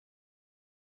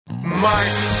Mark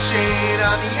and Shane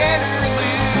on the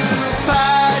Interlude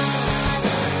Pod.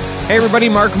 Hey everybody,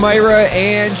 Mark Myra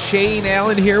and Shane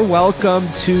Allen here.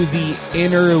 Welcome to the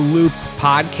Inner Loop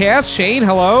Podcast. Shane,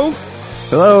 hello.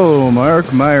 Hello,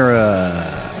 Mark Myra.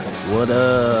 What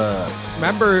up?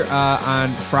 Remember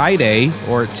on Friday,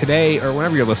 or today, or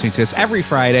whenever you're listening to this, every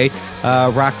Friday,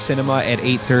 ROC Cinema at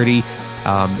 8:30.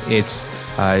 It's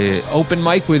open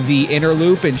mic with the Inner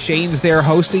Loop, and Shane's there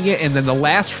hosting it. And then the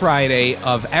last Friday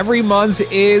of every month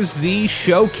is the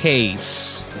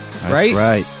showcase.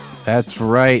 That's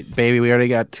right, baby. We already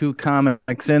got 2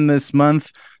 comics in this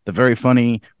month. The very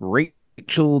funny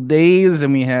Rachel Days,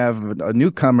 and we have a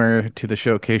newcomer to the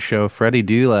showcase show, Freddie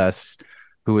Dulas,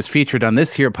 who was featured on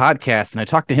this here podcast. And I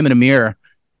talked to him in a mirror,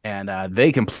 and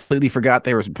they completely forgot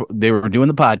they were doing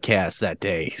the podcast that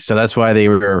day. So that's why they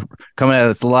were coming at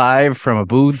us live from a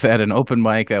booth at an open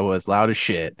mic that was loud as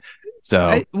shit.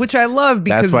 So, which I love,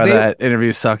 because that's why that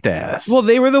interview sucked ass. Well,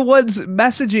 they were the ones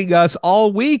messaging us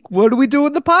all week. What do we do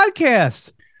with the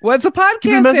podcast? When's the podcast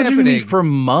You've been messaging happening? me for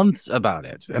months about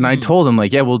it, and I told him,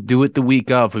 like, yeah, we'll do it the week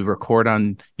of. We record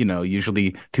on,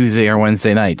 usually Tuesday or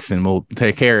Wednesday nights, and we'll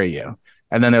take care of you.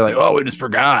 And then they're like, oh, we just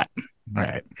forgot. All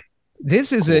right.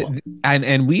 This is cool.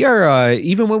 And we are,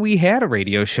 even when we had a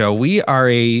radio show, we are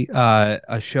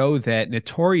a show that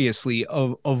notoriously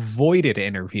avoided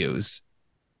interviews.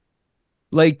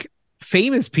 Like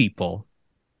famous people.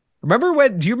 Do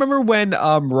you remember when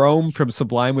Rome from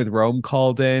Sublime with Rome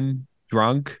called in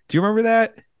drunk? Do you remember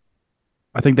that?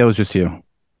 I think that was just you.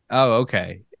 Oh,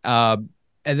 okay. And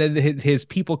then his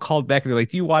people called back and they're like,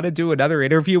 do you want to do another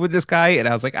interview with this guy? And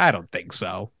I was like, I don't think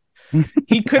so.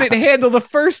 He couldn't handle the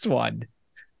first one.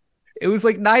 It was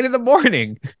like 9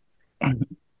 a.m.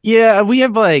 Yeah, we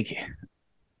have I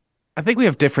think we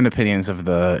have different opinions of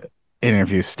the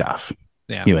interview stuff.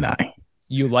 Yeah. You and I.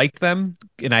 You liked them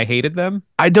and I hated them?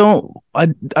 I don't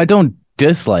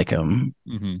dislike them.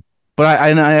 Mm-hmm. But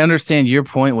I understand your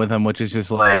point with them, which is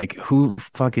just like, who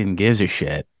fucking gives a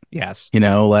shit? Yes.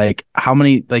 How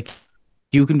many,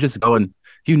 you can just go, and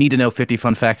if you need to know 50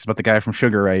 fun facts about the guy from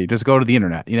Sugar Ray, just go to the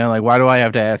internet. Why do I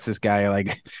have to ask this guy,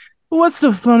 what's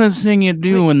the funnest thing you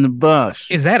do in the bus?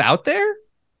 Is that out there?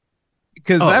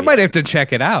 Because I might have to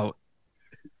check it out.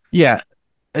 Yeah.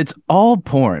 It's all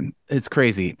porn. It's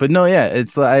crazy. But no, yeah,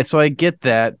 it's so I get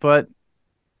that, but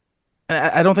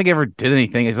I don't think I ever did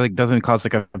anything. It's doesn't cause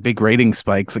a big rating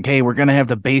spike. It's hey, we're gonna have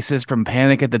the bassist from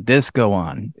Panic at the Disco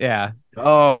on. Yeah.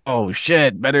 Oh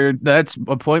shit. That's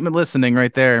appointment listening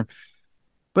right there.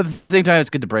 But at the same time, it's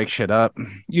good to break shit up.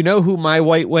 You know who my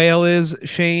white whale is,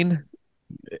 Shane?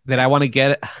 That I want to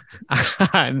get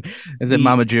on. Is it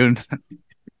Mama June?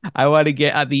 I want to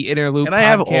get on the Inner Loop. Can I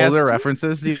have older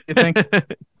references, do you think?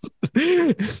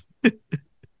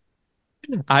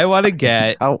 I want to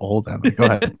get... How old am I? Go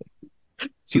ahead.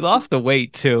 She lost the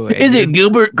weight, too. Is it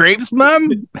Gilbert Grape's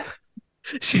mom?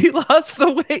 She lost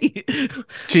the weight.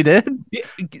 She did?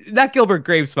 Not Gilbert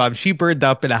Grape's mom. She burned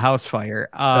up in a house fire.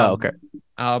 Okay.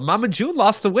 Mama June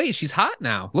lost the weight. She's hot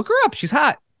now. Look her up. She's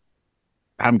hot.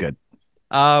 I'm good.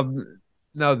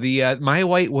 No, the my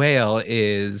white whale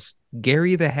is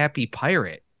Gary the Happy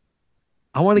Pirate.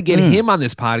 I want to get him on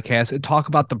this podcast and talk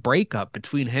about the breakup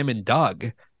between him and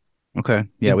Doug. Okay.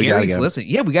 Yeah, we gotta get him. Listen.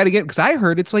 Yeah, we got to get, because I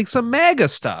heard it's like some MAGA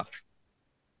stuff.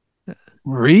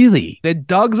 Really? That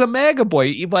Doug's a MAGA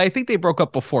boy. But I think they broke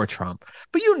up before Trump.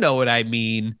 But you know what I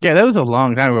mean. Yeah, that was a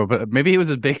long time ago. But maybe he was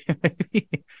a big,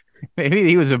 maybe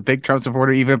he was a big Trump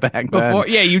supporter even back then.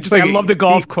 Yeah, you just I love the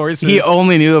golf courses. He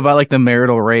only knew about the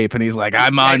marital rape, and he's like,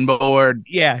 I'm on board.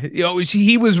 Yeah,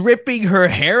 he was ripping her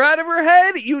hair out of her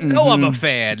head. I'm a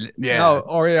fan. Yeah, no,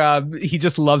 or he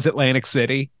just loves Atlantic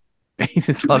City. He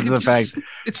just loves the fact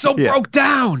it's so broke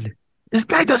down. This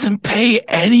guy doesn't pay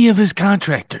any of his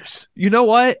contractors. You know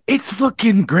what? It's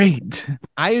fucking great.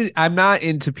 I'm not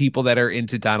into people that are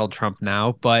into Donald Trump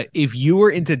now, but if you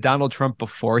were into Donald Trump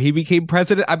before he became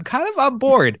president, I'm kind of on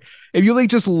board. If you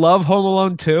just love Home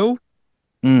Alone 2.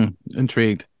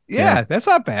 Intrigued. Yeah, that's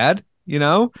not bad,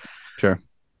 Sure.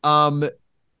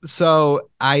 So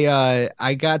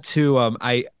I got to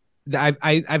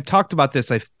I've talked about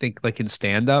this, I think, in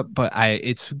stand-up, but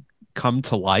it's come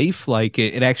to life.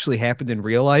 It actually happened in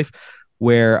real life,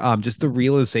 where just the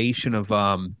realization of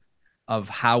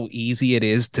how easy it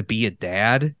is to be a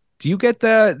dad. Do you get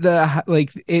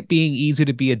the it being easy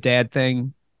to be a dad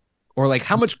thing, or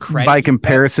how much credit by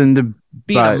comparison to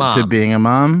being a mom? To being a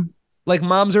mom?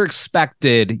 Moms are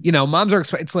expected.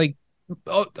 It's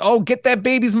oh, get that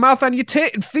baby's mouth on your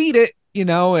tit and feed it.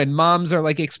 And moms are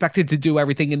expected to do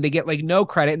everything, and they get no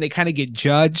credit, and they kind of get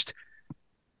judged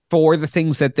for the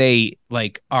things that they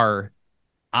are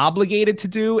obligated to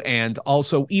do, and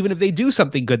also even if they do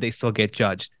something good, they still get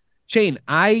judged. Shane,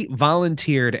 I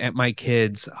volunteered at my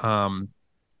kids'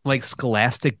 like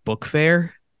Scholastic Book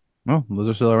Fair. Oh, those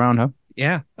are still around, huh?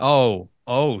 Yeah. Oh,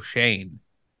 Shane.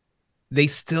 They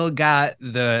still got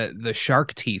the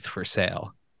shark teeth for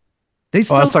sale. They Oh,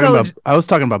 still sell it. I was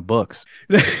talking about books.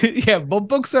 Yeah, but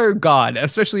books are gone,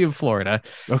 especially in Florida.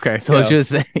 Okay, so Yeah. it's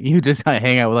just you just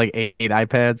hang out with like eight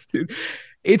iPads.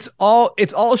 It's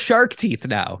all shark teeth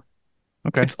now.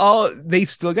 Okay. They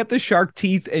still got the shark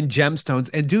teeth and gemstones.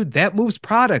 And dude, that moves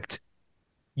product.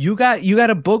 You got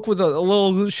a book with a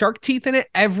little shark teeth in it.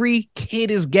 Every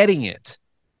kid is getting it.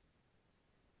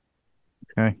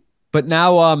 Okay. But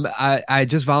now I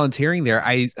just volunteering there.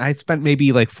 I spent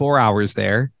maybe like 4 hours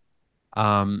there.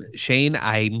 Shane,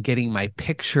 I'm getting my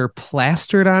picture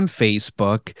plastered on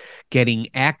Facebook, getting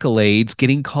accolades,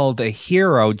 getting called a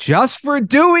hero just for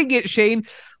doing it, Shane.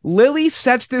 Lily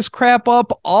sets this crap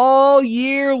up all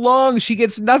year long. She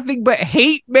gets nothing but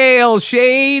hate mail,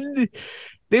 Shane.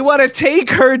 They want to take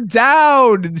her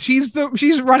down. She's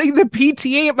running the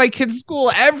PTA at my kid's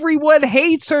school. Everyone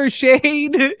hates her,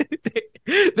 Shane.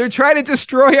 They're trying to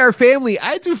destroy our family.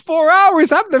 I do 4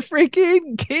 hours. I'm the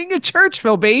freaking king of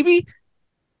Churchville, baby.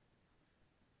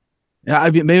 Yeah,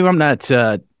 I mean, maybe I'm not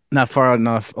far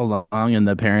enough along in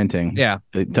the parenting, Yeah,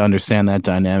 to understand that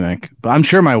dynamic. But I'm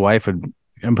sure my wife would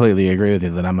completely agree with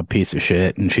you that I'm a piece of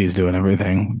shit and she's doing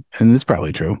everything, and it's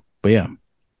probably true. But yeah,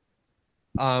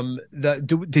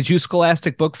 did you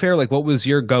Scholastic Book Fair? Like, what was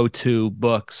your go-to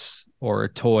books or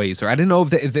toys? Or I didn't know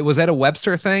if it was that a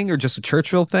Webster thing or just a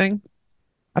Churchville thing.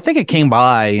 I think it came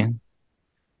by.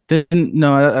 Didn't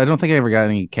no, I don't think I ever got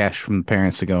any cash from the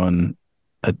parents to go and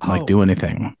like do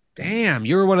anything. Damn,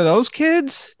 you were one of those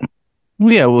kids?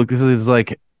 Well, yeah, well, because it's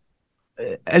like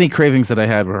any cravings that I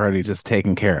had were already just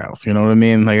taken care of. You know what I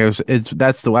mean? Like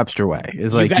that's the Webster way.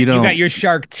 It's like you got your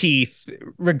shark teeth,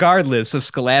 regardless of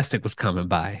Scholastic was coming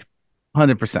by.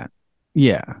 100%.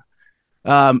 Yeah.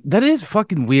 That is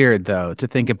fucking weird though to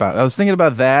think about. I was thinking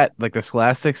about that, like the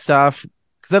Scholastic stuff,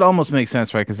 because that almost makes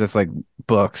sense, right? Because it's like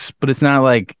books, but it's not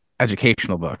like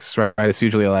educational books, right? It's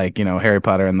usually like Harry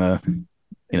Potter and the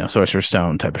Sorcerer's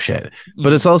Stone type of shit.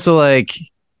 But it's also like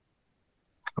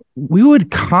we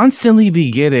would constantly be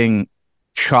getting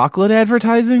chocolate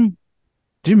advertising.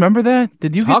 Do you remember that?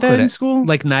 Did you get that in school?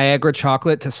 Like Niagara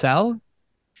chocolate to sell?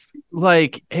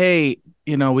 Like, hey,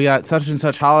 we got such and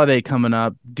such holiday coming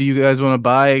up. Do you guys want to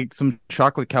buy some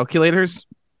chocolate calculators?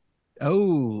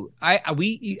 Oh, I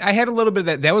had a little bit of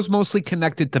that. That was mostly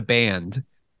connected to band.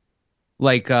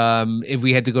 Like if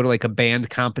we had to go to like a band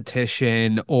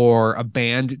competition or a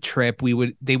band trip,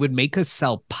 they would make us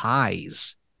sell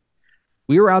pies.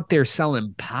 We were out there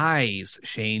selling pies,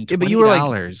 Shane. $20. Yeah, but you were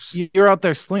like you're out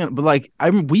there slinging. But like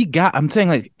I'm saying,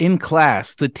 like in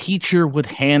class, the teacher would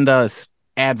hand us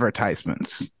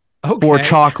advertisements for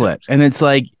chocolate, and it's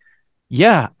like,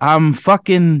 yeah, I'm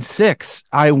fucking 6.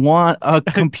 I want a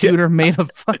computer made of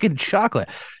fucking chocolate.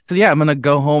 So yeah, I'm gonna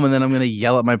go home and then I'm gonna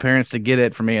yell at my parents to get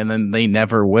it for me, and then they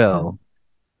never will,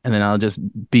 and then I'll just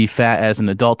be fat as an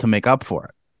adult to make up for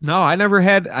it. No, I never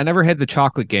had the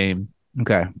chocolate game.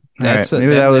 Okay,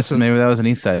 maybe that was an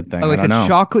East Side thing. Like I don't know.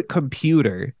 Chocolate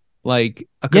computer, like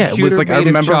a computer it was like, made I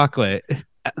remember, of chocolate.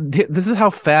 This is how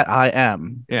fat I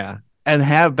am. Yeah. And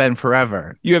have been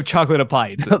forever. You have chocolate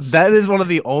appliances. That is one of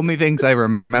the only things I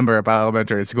remember about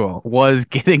elementary school was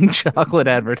getting chocolate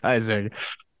advertising.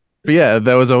 But yeah,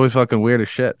 that was always fucking weird as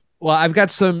shit. Well, I've got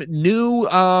some new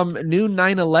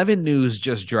 9/11 news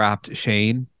just dropped,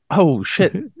 Shane. Oh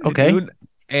shit. Okay.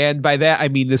 And by that I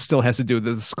mean this still has to do with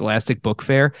the Scholastic Book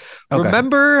Fair. Okay.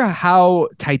 Remember how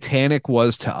Titanic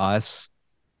was to us?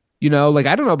 Like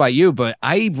I don't know about you, but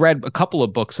I read a couple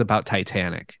of books about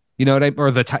Titanic. You know what I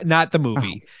or not the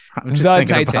movie. Oh, I'm just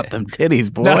thinking about them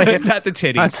titties, boy. No, not the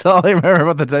titties. That's all I remember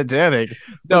about the Titanic.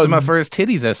 Those are my first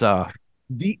titties I saw.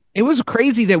 It was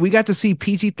crazy that we got to see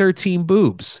PG-13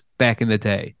 boobs back in the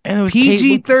day. And it was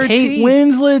PG-13. Kate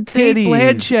Winslet titties. Kate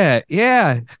Blanchett.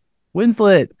 Yeah.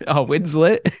 Winslet. Oh,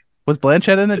 Winslet. Was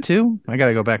Blanchett in it too? I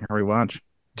gotta go back and rewatch.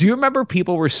 Do you remember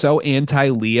people were so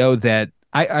anti-Leo that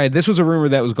this was a rumor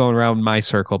that was going around my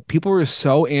circle. People were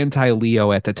so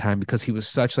anti-Leo at the time because he was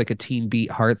such like a teen beat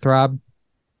heartthrob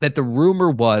that the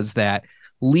rumor was that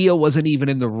Leo wasn't even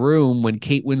in the room when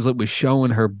Kate Winslet was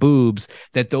showing her boobs,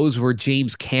 that those were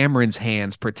James Cameron's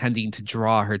hands pretending to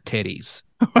draw her titties.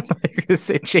 You're going to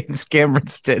say James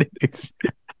Cameron's titties.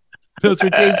 Those were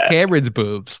James Cameron's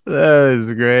boobs. That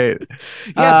is great.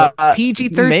 Yeah, but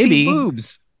PG-13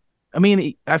 boobs. I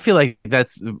mean, I feel like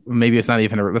that's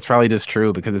probably just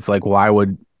true because it's like, why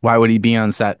would he be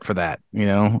on set for that?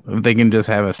 They can just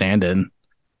have a stand-in.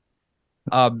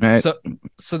 Right.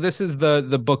 So this is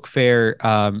the book fair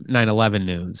 9/11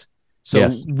 news. So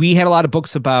Yes. we had a lot of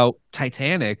books about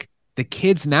Titanic. The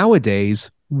kids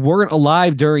nowadays weren't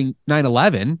alive during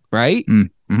 9/11, right?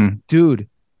 Mm-hmm. Dude,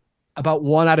 about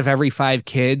 1 out of every 5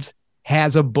 kids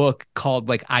has a book called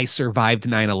like I Survived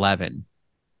 9/11.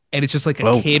 And it's just like a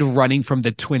Whoa. kid running from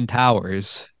the Twin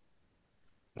Towers.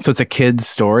 So it's a kid's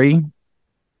story.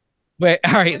 Wait,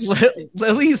 all right.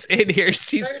 Lily's in here.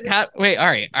 She's got. Wait, all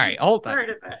right. Hold on.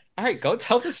 All right, go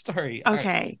tell the story. All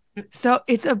right. Okay. So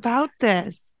it's about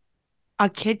this. A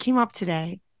kid came up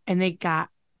today and they got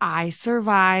I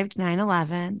survived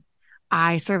 9/11.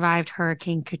 I survived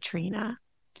Hurricane Katrina.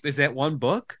 Is that one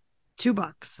book? 2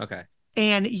 books. Okay.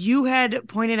 And you had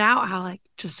pointed out how like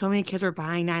just so many kids were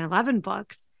buying 9/11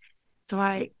 books. So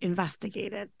I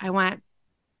investigated. I went,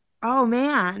 oh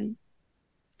man.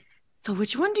 So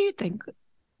which one do you think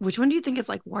is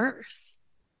like worse?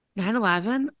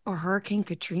 9/11 or Hurricane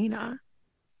Katrina?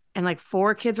 And like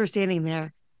 4 kids were standing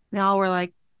there. They all were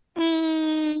like,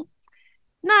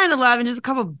 9/11, just a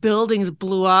couple buildings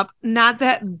blew up. Not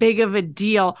that big of a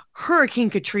deal. Hurricane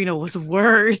Katrina was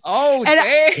worse. Oh, And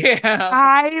damn.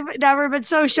 I've never been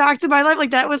so shocked in my life.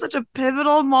 Like that was such a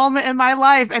pivotal moment in my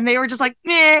life. And they were just like,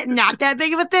 not that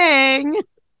big of a thing.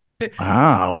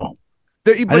 Wow.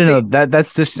 But I didn't know that.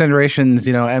 That's this generation's,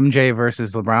 MJ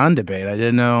versus LeBron debate. I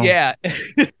didn't know. Yeah.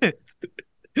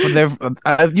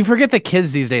 You forget that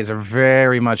kids these days are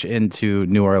very much into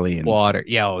New Orleans Water.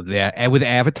 Yeah. And with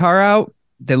Avatar out,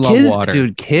 they love kids, water.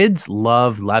 dude. Kids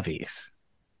love levees.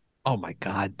 Oh my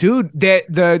God, dude.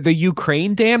 The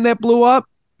Ukraine dam that blew up.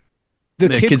 The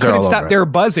kids are couldn't all stop. over it. They were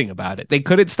buzzing about it. They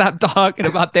couldn't stop talking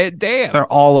about that dam. They're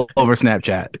all over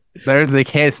Snapchat. They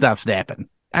can't stop snapping.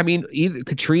 I mean, either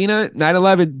Katrina,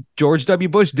 9/11, George W.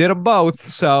 Bush did them both.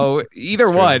 So either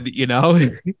It's one,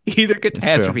 either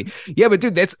catastrophe. Yeah, but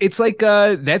dude, that's like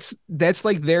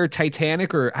their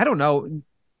Titanic, or I don't know.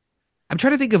 I'm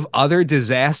trying to think of other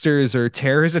disasters or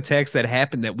terrorist attacks that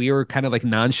happened that we were kind of like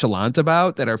nonchalant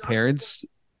about that our parents,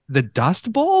 the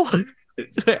Dust Bowl.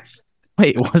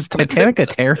 Wait, was Titanic a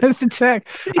terrorist attack?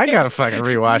 I gotta fucking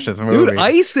rewatch this movie. Dude,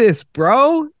 ISIS,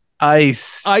 bro.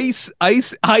 Ice.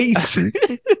 Icebergus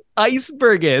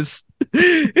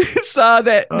saw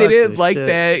that they didn't like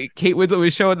that Kate Winslet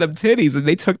was showing them titties, and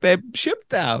they took that ship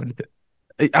down.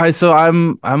 So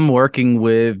I'm working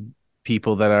with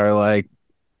people that are like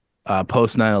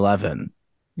post 9/11.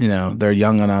 They're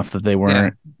young enough that they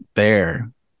weren't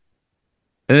there,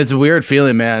 and it's a weird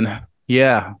feeling, man.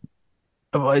 Yeah,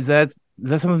 is that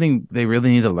something they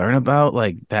really need to learn about,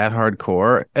 like that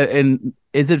hardcore? And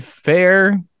is it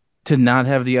fair to not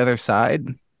have the other side?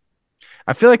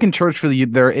 I feel like in church for you,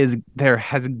 there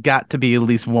has got to be at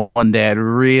least one dad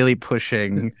really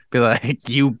pushing, be like,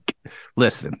 you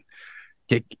listen,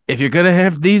 if you're gonna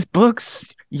have these books,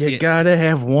 you gotta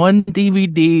have one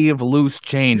DVD of Loose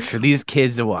Change for these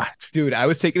kids to watch. Dude, I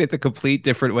was taking it the complete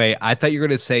different way. I thought you were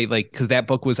gonna say like, because that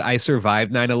book was I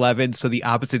Survived 9/11, so the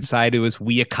opposite side it was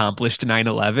We Accomplished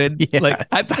 9/11. Yes. Like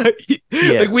I thought,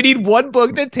 like we need one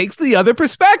book that takes the other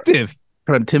perspective.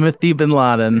 From Timothy Bin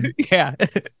Laden. Yeah.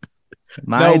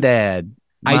 My dad,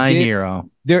 my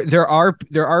hero. There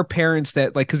are parents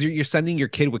that like, because you're sending your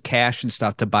kid with cash and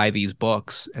stuff to buy these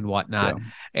books and whatnot,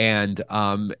 and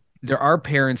there are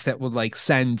parents that would like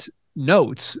send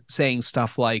notes saying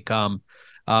stuff like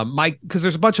because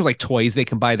there's a bunch of like toys they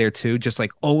can buy there too, just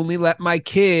like only let my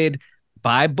kid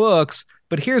buy books.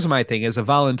 But here's my thing: as a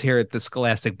volunteer at the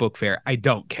Scholastic Book Fair, I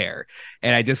don't care.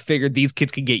 And I just figured these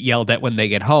kids can get yelled at when they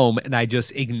get home. And I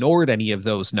just ignored any of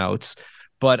those notes.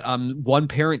 But one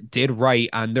parent did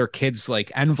write on their kid's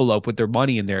like envelope with their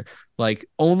money in there, like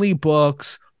only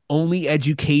books, only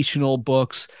educational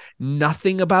books,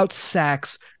 nothing about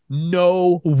sex,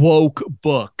 no woke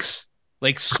books,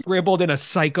 like scribbled in a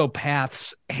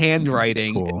psychopath's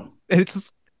handwriting. Cool.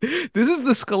 This is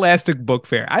the Scholastic Book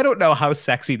Fair. I don't know how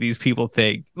sexy these people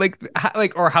think,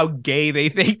 or how gay they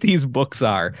think these books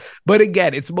are. But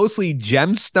again, it's mostly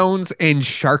gemstones and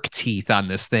shark teeth on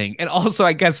this thing, and also,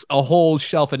 I guess, a whole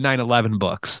shelf of 9/11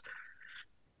 books.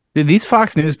 Dude, these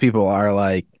Fox News people are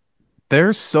like,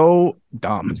 they're so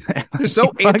dumb. They're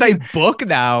so anti-book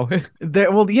now.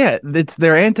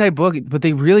 They're anti-book, but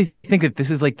they really think that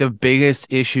this is like the biggest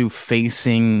issue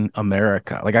facing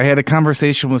America. Like I had a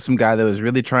conversation with some guy that was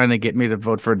really trying to get me to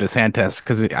vote for DeSantis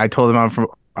because I told him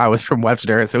I was from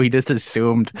Webster, so he just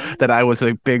assumed that I was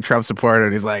a big Trump supporter.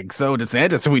 And he's like, "So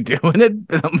DeSantis, are we doing it?"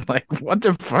 And I'm like, "What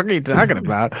the fuck are you talking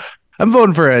about? I'm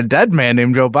voting for a dead man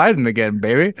named Joe Biden again,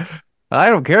 baby." I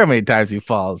don't care how many times he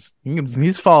falls.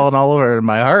 He's falling all over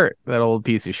my heart, that old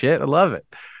piece of shit. I love it.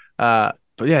 But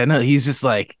yeah, no, he's just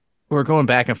like, we're going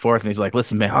back and forth, and he's like,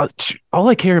 "Listen, man, all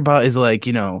I care about is like,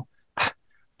 I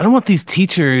don't want these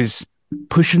teachers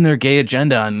pushing their gay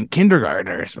agenda on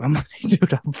kindergartners." I'm like,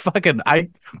 dude, I've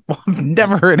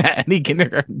never heard of any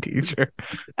kindergarten teacher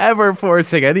ever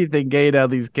forcing anything gay down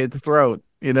these kids' throat.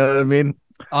 You know what I mean?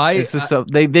 It's just so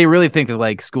they really think that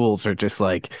like schools are just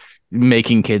like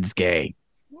making kids gay.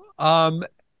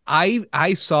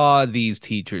 I saw these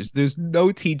teachers. There's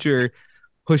no teacher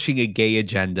pushing a gay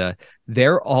agenda.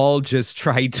 They're all just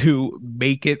trying to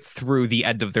make it through the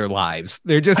end of their lives.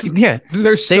 They're just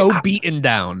they're so beaten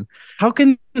down. How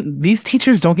can these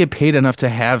teachers don't get paid enough to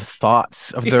have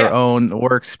thoughts of their own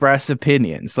or express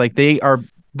opinions? Like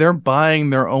they're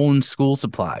buying their own school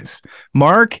supplies.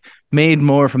 Mark made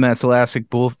more from that Scholastic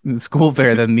school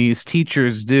fair than these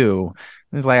teachers do.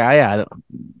 It's like,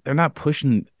 they're not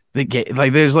pushing the gay.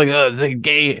 Like there's like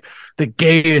the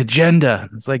gay agenda.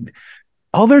 It's like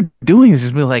all they're doing is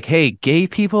just be like, hey, gay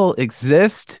people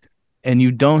exist, and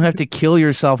you don't have to kill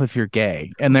yourself if you're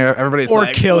gay. And everybody's or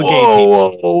like, kill gay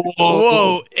people.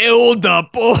 Whoa, hold up,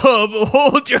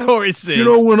 hold your horses.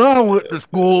 When I went to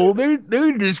school, they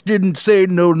just didn't say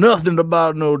nothing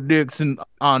about no dicks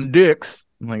on dicks.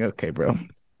 I'm like, okay, bro,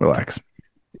 relax.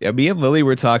 Yeah, me and Lily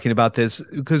were talking about this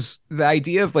because the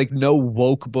idea of like no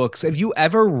woke books. Have you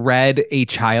ever read a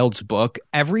child's book?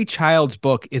 Every child's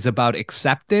book is about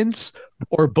acceptance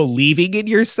or believing in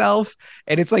yourself.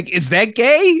 And it's like, is that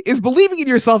gay? Is believing in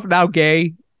yourself now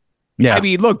gay? Yeah. I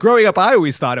mean, look, growing up, I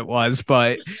always thought it was,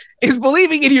 but is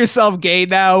believing in yourself gay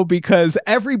now? Because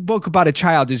every book about a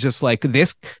child is just like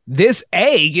this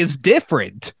egg is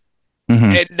different.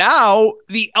 Mm-hmm. And now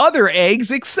the other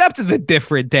eggs accept the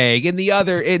different egg, and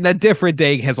the different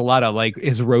egg has a lot of like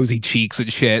his rosy cheeks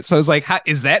and shit. So I was like,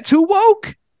 is that too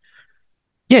woke?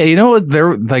 Yeah, you know what?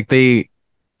 They're like the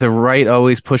right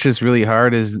always pushes really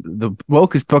hard is the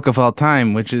wokest book of all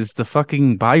time, which is the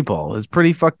fucking Bible. It's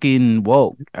pretty fucking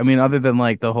woke. I mean, other than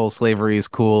like the whole slavery is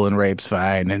cool and rape's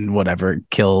fine and whatever,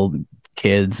 kill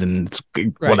kids and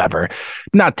whatever. Right.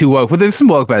 Not too woke, but there's some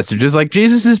woke messages. Like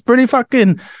Jesus is pretty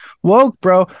fucking woke,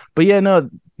 bro. But yeah, no,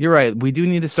 you're right. We do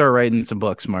need to start writing some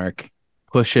books, Mark,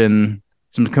 pushing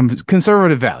some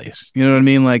conservative values. You know what I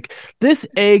mean? Like, this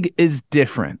egg is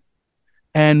different,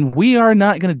 and we are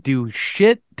not going to do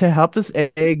shit to help this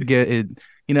egg get it.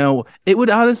 You know, it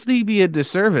would honestly be a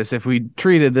disservice if we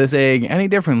treated this egg any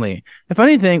differently. If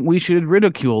anything, we should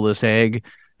ridicule this egg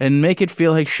and make it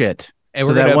feel like shit. And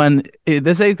so that when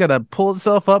this egg's got to pull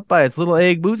itself up by its little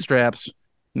egg bootstraps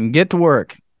and get to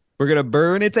work. We're gonna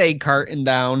burn its egg carton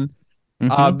down.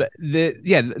 Mm-hmm.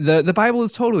 The Bible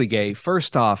is totally gay.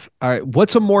 First off, all right,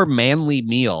 what's a more manly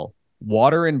meal?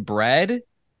 Water and bread,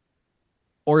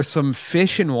 or some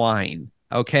fish and wine?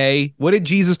 Okay, what did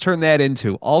Jesus turn that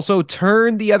into? Also,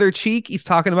 turn the other cheek. He's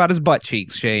talking about his butt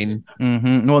cheeks, Shane.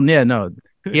 Mm-hmm. Well, yeah, no,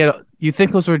 yeah. You think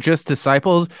those were just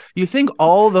disciples? You think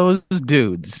all those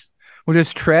dudes were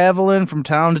just traveling from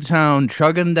town to town,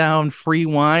 chugging down free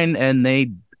wine, and they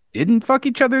didn't fuck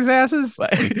each other's asses?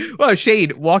 Well,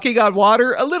 Shane, walking on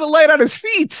water, a little light on his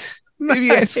feet.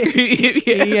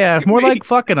 Yeah, more like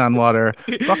fucking on water.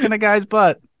 Fucking a guy's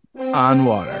butt on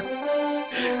water.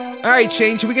 All right,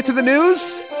 Shane, should we get to the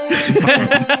news?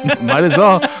 Might as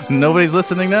well. Nobody's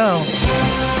listening now.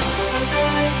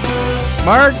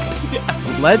 Mark,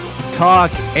 let's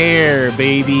talk air,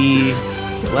 baby.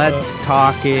 Let's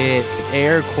talk it.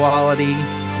 Air quality.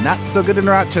 Not so good in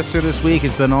Rochester this week.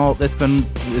 It's been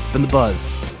the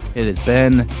buzz. It has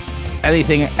been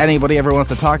anything anybody ever wants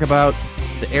to talk about.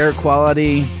 The air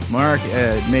quality, Mark.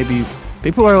 Maybe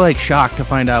people are like shocked to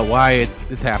find out why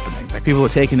it's happening. Like people are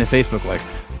taking to Facebook like,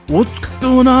 what's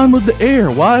going on with the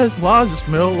air? Why does it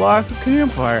smell like a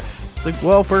campfire? It's like,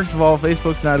 well, first of all,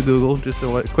 Facebook's not a Google. Just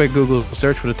a quick Google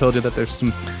search would have told you that there's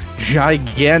some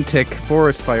gigantic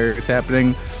forest fires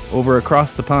happening over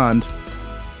across the pond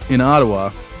in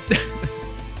Ottawa.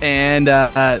 And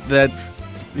that,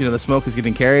 the smoke is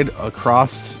getting carried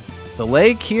across the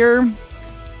lake here.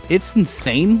 It's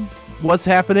insane what's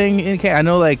happening in Canada. I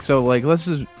know, let's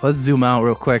zoom out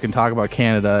real quick and talk about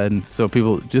Canada. And so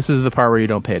this is the part where you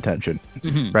don't pay attention,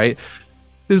 right?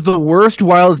 This is the worst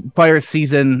wildfire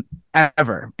season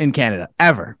ever in Canada,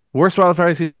 ever. Worst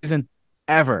wildfire season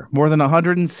ever. More than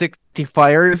 160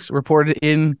 fires reported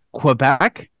in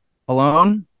Quebec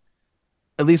alone.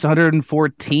 At least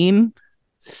 114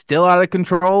 still out of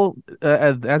control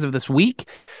as of this week.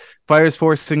 Fires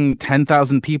forcing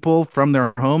 10,000 people from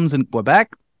their homes in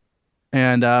Quebec.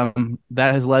 And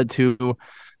that has led to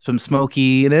some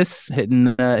smokiness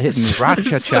hitting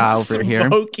Rochester over here.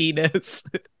 Smokiness.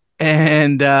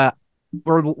 And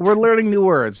we're learning new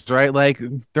words, right? Like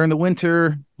during the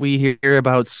winter, we hear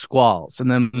about squalls,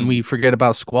 and then we forget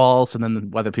about squalls, and then the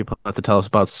weather people have to tell us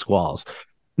about squalls.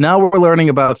 Now we're learning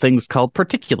about things called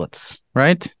particulates,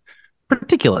 right?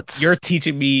 Particulates. You're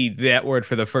teaching me that word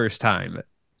for the first time.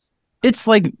 It's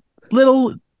like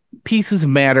little pieces of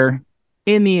matter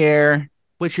in the air,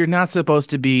 which you're not supposed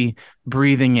to be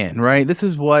breathing in, right? This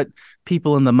is what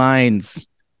people in the mines,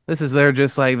 they're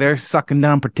just like, they're sucking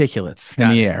down particulates in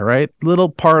the air, right? Little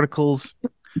particles.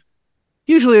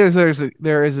 Usually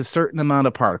there is a certain amount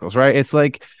of particles, right? It's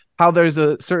like how there's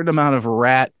a certain amount of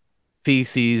rat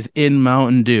feces in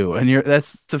Mountain Dew, and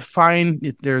that's to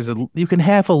find you can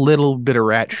have a little bit of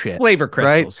rat shit. Flavor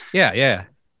crystals. Right? Yeah.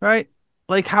 Right?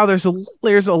 Like how there's a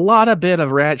lot of bit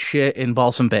of rat shit in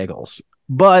balsam bagels,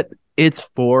 but it's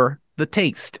for the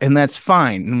taste, and that's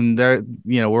fine. And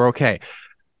we're okay.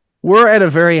 We're at a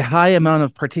very high amount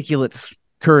of particulates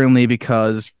currently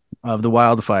because of the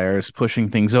wildfires pushing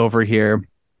things over here.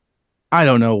 I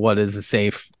don't know what is a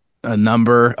safe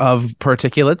number of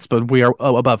particulates, but we are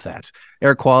above that.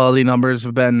 Air quality numbers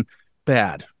have been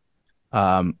bad.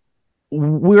 It's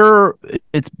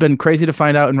been crazy to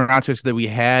find out in Rochester that we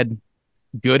had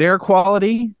good air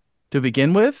quality to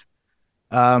begin with.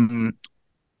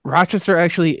 Rochester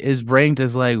actually is ranked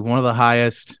as like one of the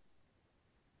highest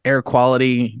air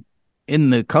quality in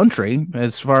the country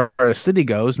as far as city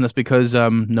goes, and that's because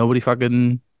nobody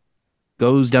fucking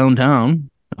goes downtown.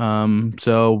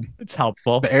 So it's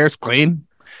helpful. The air's clean,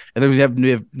 and then we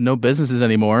have no businesses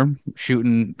anymore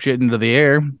shooting shit into the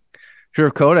air. Sure,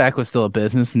 if Kodak was still a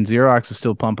business and Xerox was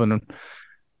still pumping, it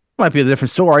might be a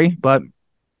different story, but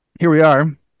here we are.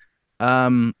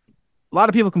 A lot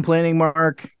of people complaining,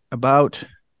 Mark, about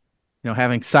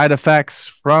having side effects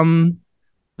from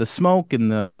the smoke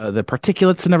and the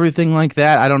particulates and everything like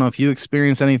that. I don't know if you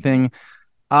experienced anything.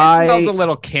 I smelled a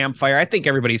little campfire. I think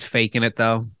everybody's faking it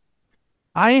though.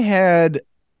 I had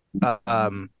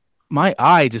my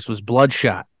eye just was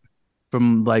bloodshot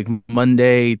from like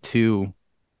Monday to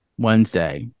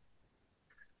Wednesday.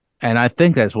 And I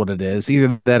think that's what it is.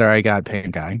 Either that or I got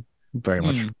pink eye. Very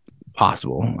much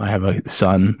possible. I have a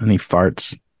son and he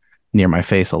farts near my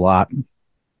face a lot.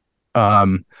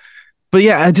 But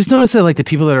yeah, I just noticed that like the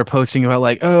people that are posting about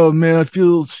like, oh man, I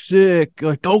feel sick.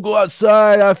 Like, don't go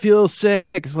outside. I feel sick.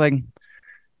 It's like,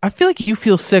 I feel like you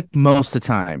feel sick most of the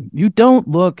time. You don't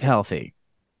look healthy.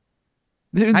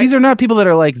 These are not people that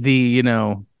are like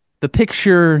the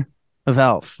picture of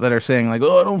health that are saying like,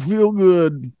 oh, I don't feel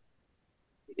good.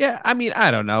 Yeah, I mean,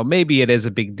 I don't know. Maybe it is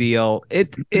a big deal. I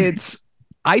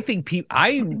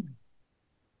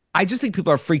just think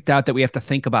people are freaked out that we have to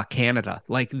think about Canada.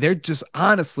 Like they're just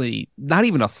honestly not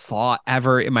even a thought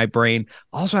ever in my brain.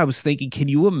 Also, I was thinking, can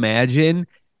you imagine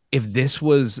if this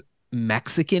was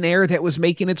Mexican air that was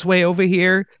making its way over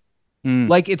here?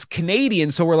 Like it's Canadian,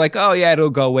 so we're like, oh yeah,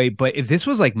 it'll go away. But if this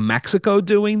was like Mexico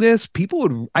doing this,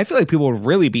 I feel like people would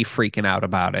really be freaking out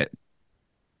about it.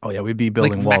 Oh yeah, we'd be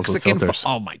building like walls with filters.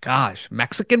 Oh my gosh,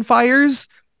 Mexican fires.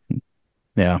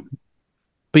 Yeah.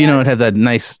 But it'd have a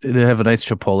nice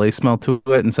Chipotle smell to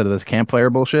it instead of this campfire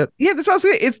bullshit. Yeah, that's what I was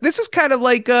saying. This is kind of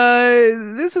like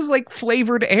this is like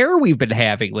flavored air we've been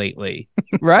having lately,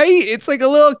 right? It's like a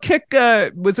little kick.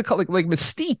 What's it called? Like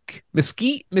mesquite,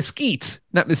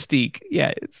 not mystique.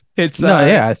 Yeah, it's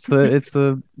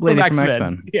the lady from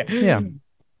X-Men. Yeah.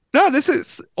 No,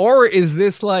 is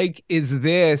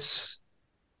this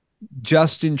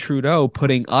Justin Trudeau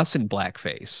putting us in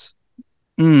blackface?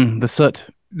 The soot.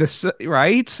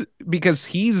 Right, because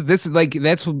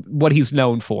that's what he's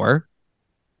known for.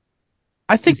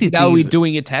 I think now we're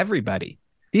doing it to everybody.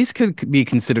 These could be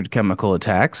considered chemical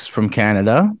attacks from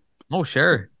Canada. Oh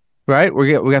sure, right.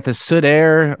 We got the soot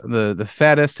air, the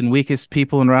fattest and weakest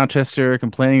people in Rochester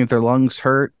complaining that their lungs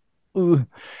hurt. Ooh.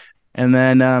 And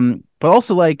then, but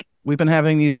also like we've been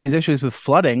having these issues with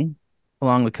flooding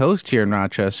along the coast here in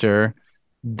Rochester.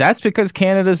 That's because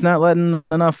Canada's not letting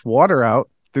enough water out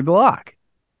through the lock.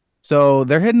 So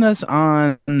they're hitting us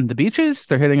on the beaches.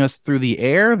 They're hitting us through the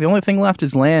air. The only thing left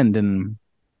is land, and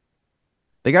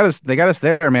they got us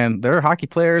there, man. They're hockey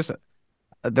players.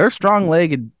 They're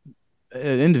strong-legged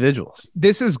individuals.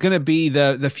 This is going to be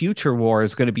the future war.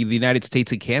 Is going to be the United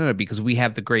States and Canada because we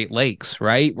have the Great Lakes,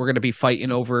 right? We're going to be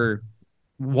fighting over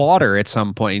water at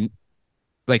some point,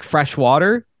 like fresh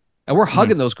water, and we're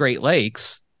hugging those Great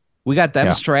Lakes. We got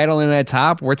them straddling at the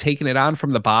top. We're taking it on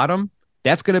from the bottom.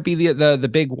 That's going to be the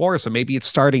big war. So maybe it's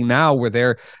starting now where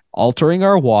they're altering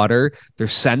our water. They're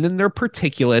sending their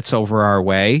particulates over our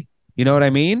way. You know what I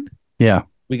mean? Yeah.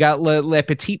 We got Le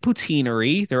Petit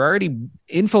Poutinerie. They're already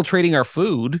infiltrating our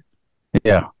food.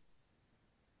 Yeah.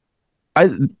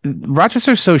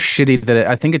 Rochester's so shitty that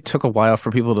I think it took a while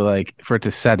for people to for it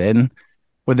to set in,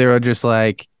 where they were just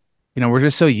like, we're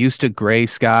just so used to gray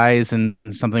skies and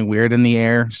something weird in the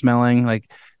air smelling. Like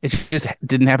it just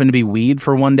didn't happen to be weed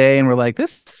for one day, and we're like,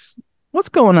 what's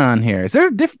going on here? Is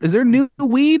there new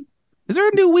weed? Is there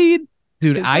a new weed?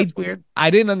 Dude, That's weird.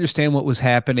 I didn't understand what was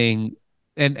happening,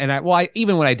 and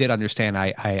even when I did understand,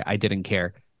 I didn't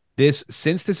care.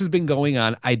 Since this has been going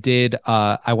on,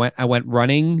 I went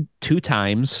running 2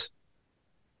 times.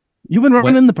 You've been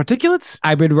running the particulates?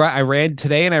 I ran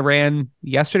today and I ran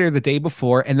yesterday or the day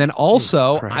before, and then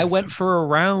also Jesus I Christ. went for a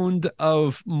round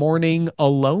of morning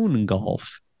alone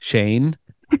golf. Shane,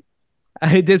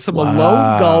 I did some alone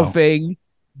Wow. golfing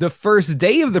the first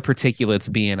day of the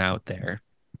particulates being out there.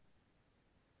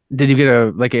 Did you get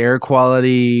a air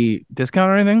quality discount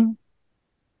or anything?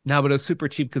 No, but it was super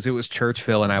cheap because it was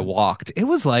Churchville and I walked. It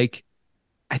was like,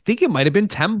 I think it might have been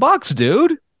 $10,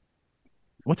 dude.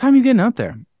 What time are you getting out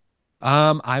there?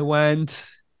 I went.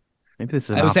 Maybe this is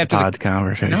an I was after off-pod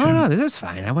conversation. No, this is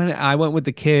fine. I went with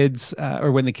the kids,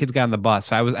 or when the kids got on the bus.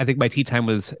 So I think my tea time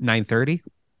was 9:30.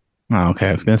 Oh, okay.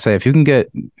 I was gonna say if you can get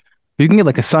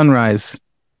like a sunrise.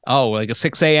 Oh, like a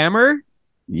 6 a.m.er?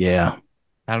 Yeah.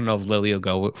 I don't know if Lily will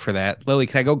go for that. Lily,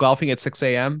 can I go golfing at 6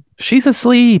 a.m.? She's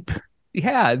asleep.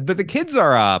 Yeah, but the kids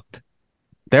are up.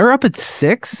 They're up at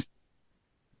 6?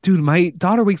 Dude, my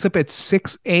daughter wakes up at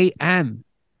 6 a.m.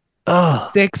 Oh.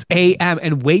 6 a.m.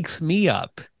 and wakes me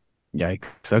up.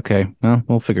 Yikes. Okay. Well,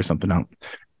 we'll figure something out.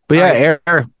 But yeah,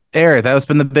 right. air. That's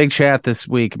been the big chat this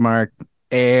week, Mark.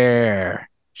 Air.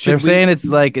 They're saying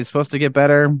it's supposed to get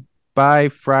better by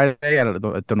Friday. I don't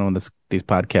know when these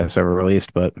podcasts are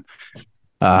released, but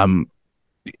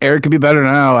air could be better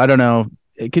now. I don't know.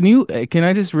 Can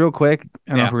I just real quick?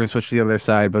 I don't know if we're gonna switch to the other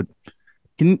side, but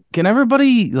can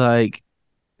everybody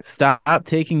stop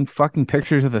taking fucking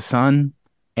pictures of the sun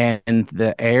and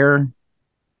the air?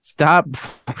 Stop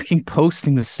fucking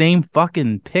posting the same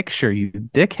fucking picture, you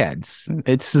dickheads.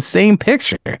 It's the same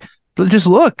picture. Just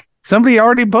look. Somebody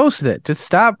already posted it. Just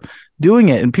stop doing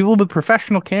it. And people with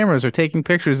professional cameras are taking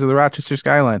pictures of the Rochester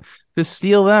skyline. Just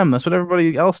steal them. That's what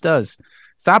everybody else does.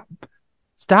 Stop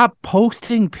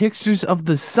posting pictures of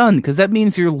the sun, because that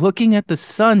means you're looking at the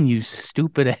sun, you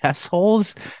stupid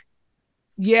assholes.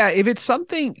 Yeah, if it's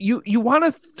something you want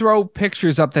to throw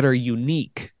pictures up that are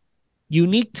unique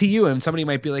to you, and somebody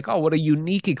might be like, oh, what a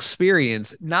unique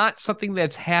experience, not something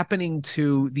that's happening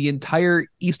to the entire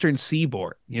Eastern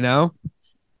Seaboard, Well,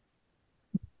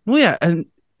 yeah, and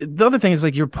the other thing is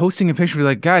you're posting a picture, be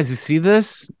like, guys, you see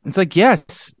this? It's like,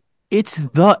 yes, it's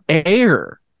the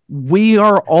air. We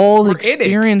are all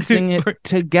experiencing it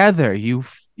together.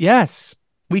 Yes,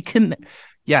 we can.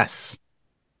 Yes,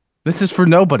 this is for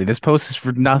nobody. This post is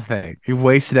for nothing. You've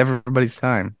wasted everybody's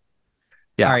time.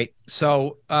 Yeah. All right.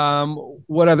 So,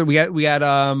 what other we got?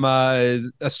 A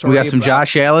story. We got some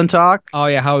Josh Allen talk. Oh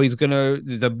yeah, how he's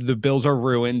the Bills are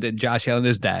ruined and Josh Allen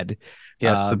is dead.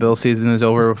 Yes, the Bill season is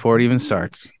over before it even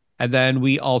starts. And then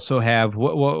we also have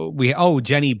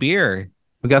Jenny Beer.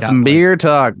 We got some beer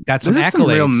talk. Got some accolades. Some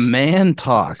real man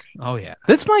talk. Oh yeah,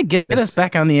 this might get us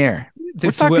back on the air.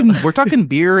 We're talking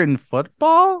beer and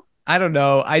football. I don't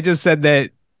know. I just said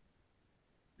that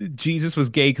Jesus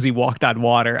was gay because he walked on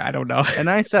water. I don't know.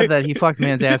 And I said that he fucked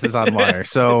man's asses on water.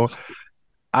 So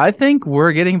I think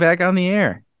we're getting back on the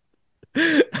air.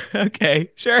 Okay,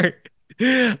 sure.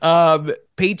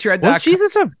 Patreon.com. Was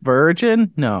Jesus a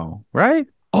virgin? No, right?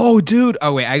 Oh, dude.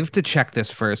 Oh, wait. I have to check this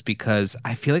first because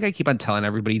I feel like I keep on telling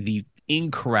everybody the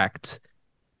incorrect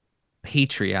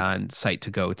Patreon site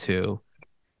to go to.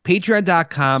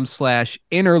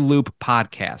 Patreon.com/Innerloop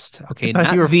Podcast. Okay,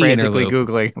 not you were the frantically Interloop.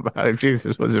 Googling about if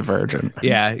Jesus was a virgin.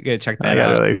 Yeah, you gotta check that I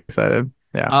got really excited.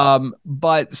 Yeah.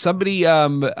 But somebody,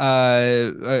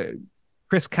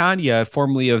 Chris Kanya,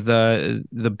 formerly of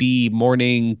the B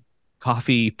Morning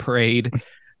Coffee Parade,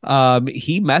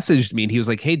 he messaged me and he was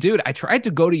like, "Hey, dude, I tried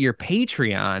to go to your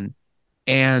Patreon,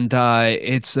 and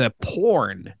it's a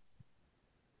porn."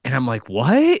 And I'm like,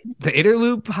 "What? The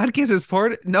Interlude podcast is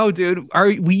porn?" No, dude.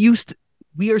 We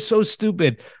are so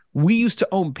stupid. We used to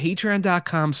own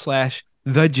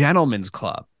Patreon.com/The Gentleman's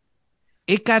Club.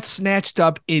 It got snatched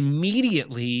up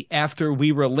immediately after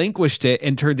we relinquished it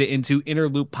and turned it into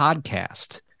Interloop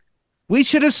Podcast. We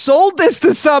should have sold this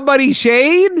to somebody,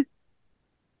 Shane.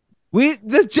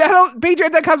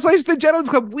 Patreon.com/The Gentleman's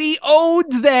Club. We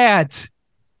owned that.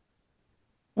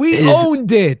 We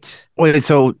owned it. Wait,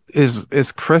 so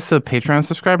is Chris a Patreon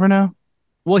subscriber now?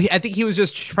 Well, I think he was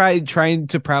just trying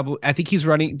to probably. I think he's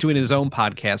doing his own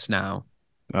podcast now.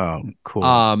 Oh, cool.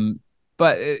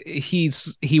 But he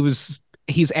was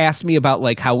he's asked me about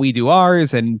like how we do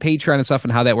ours and Patreon and stuff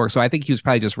and how that works. So I think he was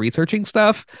probably just researching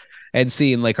stuff and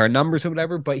seeing like our numbers or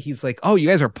whatever. But he's like, oh, you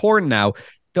guys are porn now.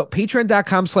 No,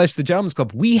 patreon.com/the Gentleman's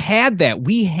Club. We had that.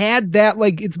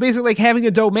 Like, it's basically like having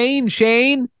a domain,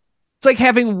 Shane. It's like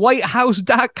having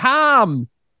whitehouse.com.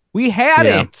 We had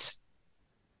it.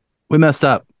 We messed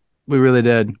up. We really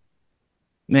did.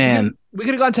 Man. We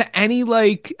could have gone to any,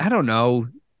 like, I don't know,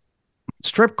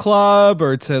 strip club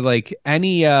or to like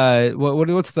any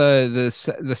what's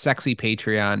the sexy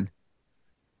Patreon?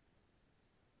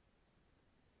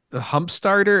 The hump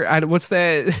starter? What's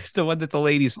that? The one that the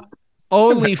ladies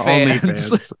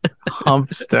OnlyFans.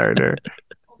 Hump starter.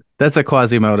 That's a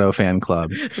Quasimodo fan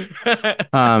club.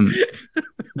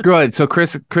 Good. So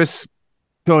Chris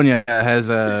Konya has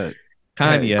a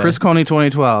Chris Coney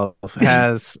 2012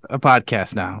 has a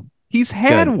podcast now. He's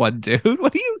had one, dude.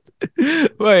 What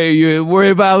are you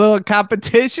worried about a little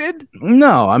competition?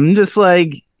 No, I'm just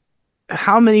like,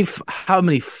 how many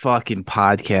fucking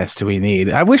podcasts do we need?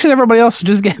 I wish that everybody else would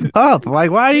just give up.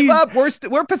 Like, why give up?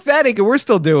 We're pathetic and we're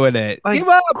still doing it. Like, give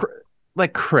up.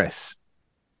 Like, Chris,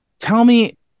 tell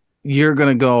me you're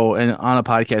gonna go on a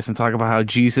podcast and talk about how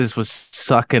Jesus was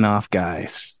sucking off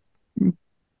guys.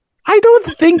 I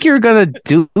don't think you're gonna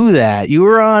do that. You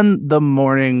were on the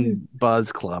Morning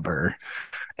Buzz Clubber,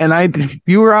 and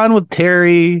you were on with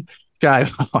Terry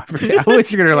Shivo. I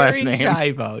wish you could her last name.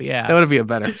 Shivo, yeah. That would be a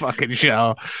better fucking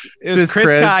show. It was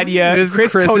Chris Kanye,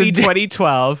 Chris Cody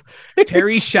 2012,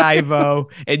 Terry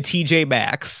Shivo, and TJ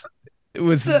Maxx. It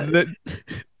was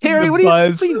Terry, what do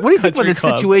you think about the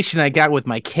situation I got with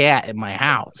my cat in my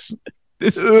house?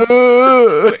 Wait,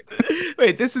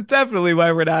 this is definitely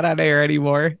why we're not on air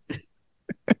anymore.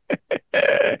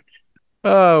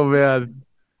 Oh man.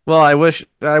 Well, I wish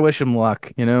him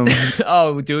luck, you know.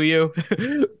 Oh, do you?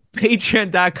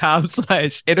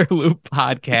 Patreon.com/Interloop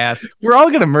podcast. We're all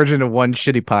gonna merge into one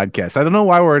shitty podcast. I don't know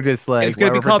why we're just like, it's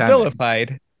gonna be called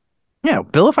Billified. Yeah,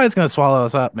 Billified's gonna swallow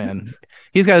us up, man.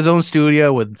 He's got his own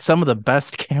studio with some of the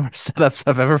best camera setups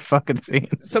I've ever fucking seen.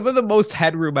 Some of the most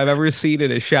headroom I've ever seen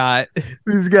in a shot.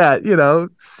 He's got,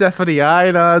 Stephanie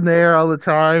Ide on there all the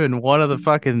time and one of the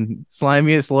fucking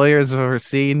slimiest lawyers I've ever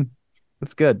seen.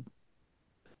 That's good.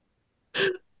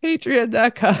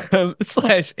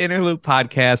 Patreon.com/Interloop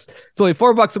podcast. It's only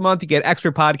 $4 a month. You get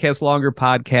extra podcasts, longer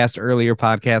podcasts, earlier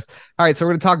podcasts. All right, so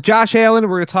we're going to talk Josh Allen.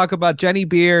 We're going to talk about Jenny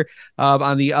Beer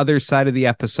on the other side of the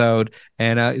episode.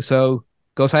 And so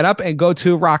go sign up and go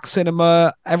to Rock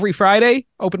Cinema every Friday,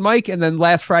 open mic. And then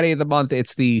last Friday of the month,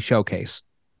 it's the showcase.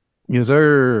 Yes,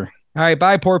 sir. All right,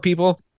 bye, poor people.